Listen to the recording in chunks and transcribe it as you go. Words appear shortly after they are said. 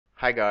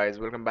Hi guys,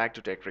 welcome back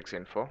to TechFreaks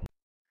Info.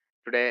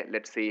 Today,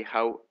 let's see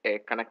how a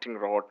connecting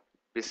rod,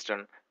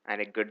 piston,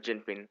 and a Gudgeon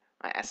pin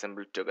are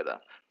assembled together.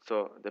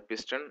 So, the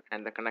piston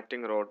and the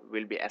connecting rod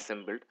will be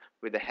assembled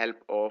with the help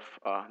of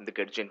the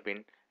Gudgeon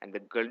pin, and the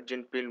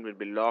Gudgeon pin will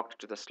be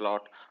locked to the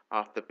slot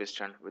of the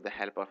piston with the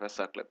help of a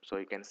circlip. So,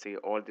 you can see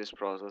all these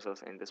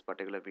processes in this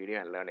particular video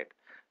and learn it.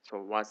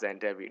 So, watch the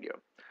entire video.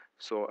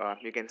 So,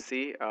 you can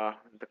see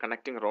the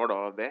connecting rod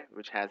over there,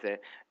 which has a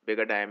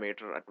bigger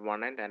diameter at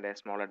one end and a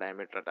smaller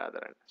diameter at the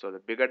other end. So the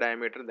bigger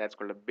diameter, that's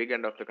called the big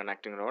end of the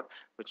connecting rod,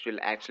 which will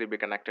actually be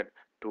connected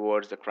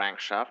towards the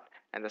crankshaft,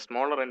 and the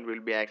smaller end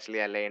will be actually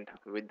aligned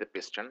with the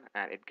piston,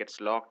 and it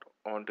gets locked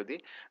onto the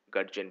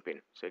Gudgeon pin.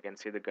 So you can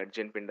see the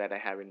Gudgeon pin that I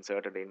have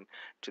inserted in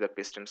to the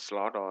piston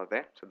slot over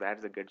there. So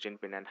that's the Gudgeon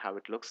pin and how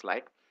it looks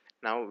like.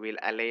 Now we'll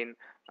align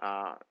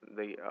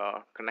the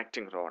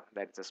connecting rod,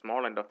 that's the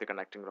small end of the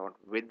connecting rod,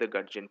 with the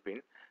Gudgeon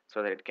pin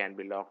so that it can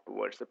be locked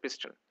towards the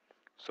piston.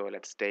 So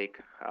let's take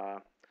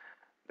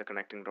the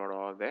connecting rod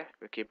over there.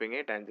 We're keeping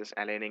it and just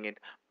aligning it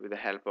with the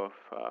help of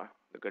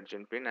the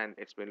Gudgeon pin, and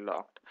it's been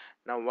locked.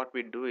 Now what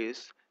we do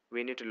is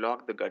we need to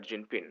lock the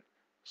Gudgeon pin.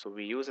 So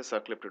we use a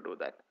circlip to do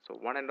that. So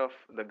one end of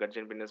the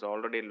Gudgeon pin is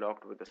already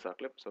locked with the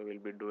circlip, so we'll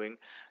be doing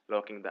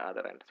locking the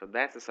other end. So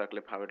that's the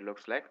circlip, how it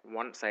looks like.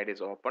 One side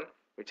is open,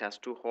 which has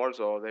two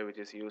holes over there, which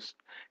is used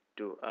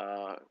to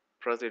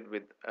press it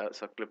with a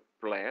circlip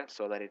plier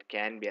so that it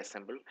can be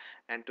assembled.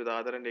 And to the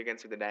other end, you can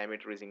see the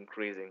diameter is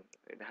increasing,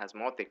 it has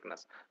more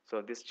thickness.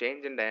 So this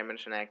change in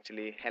dimension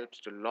actually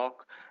helps to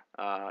lock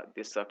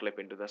this circlip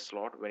into the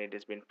slot when it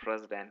has been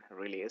pressed and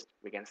released.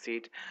 We can see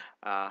it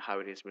how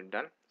it has been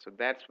done. So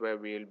that's where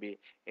we will be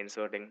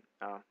inserting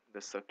the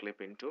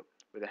circlip into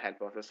with the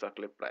help of the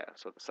circlip plier.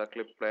 So the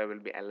circlip plier will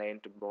be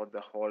aligned to both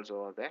the holes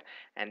over there,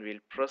 and we'll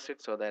press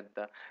it so that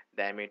the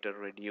diameter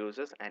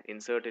reduces and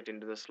insert it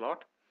into the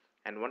slot.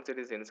 And once it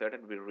is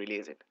inserted, we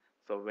release it.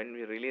 So when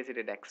we release it,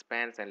 it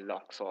expands and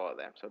locks over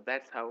them. So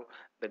that's how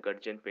the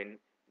Gudgeon pin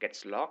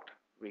gets locked.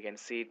 We can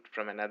see it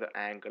from another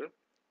angle.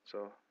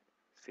 So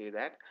see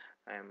that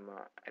I'm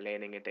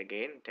aligning it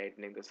again,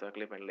 tightening the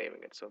circlip and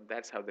leaving it. So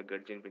that's how the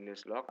Gudgeon pin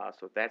is locked.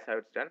 So that's how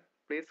it's done.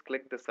 Please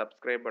click the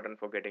subscribe button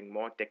for getting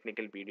more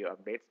technical video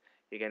updates.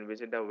 You can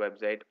visit our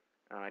website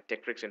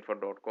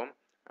techfreaksinfo.com,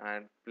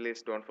 and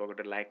please don't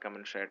forget to like,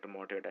 comment, share to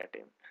motivate our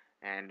team.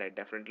 And I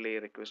definitely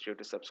request you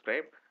to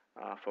subscribe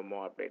for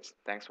more updates.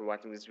 Thanks for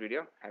watching this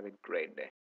video. Have a great day.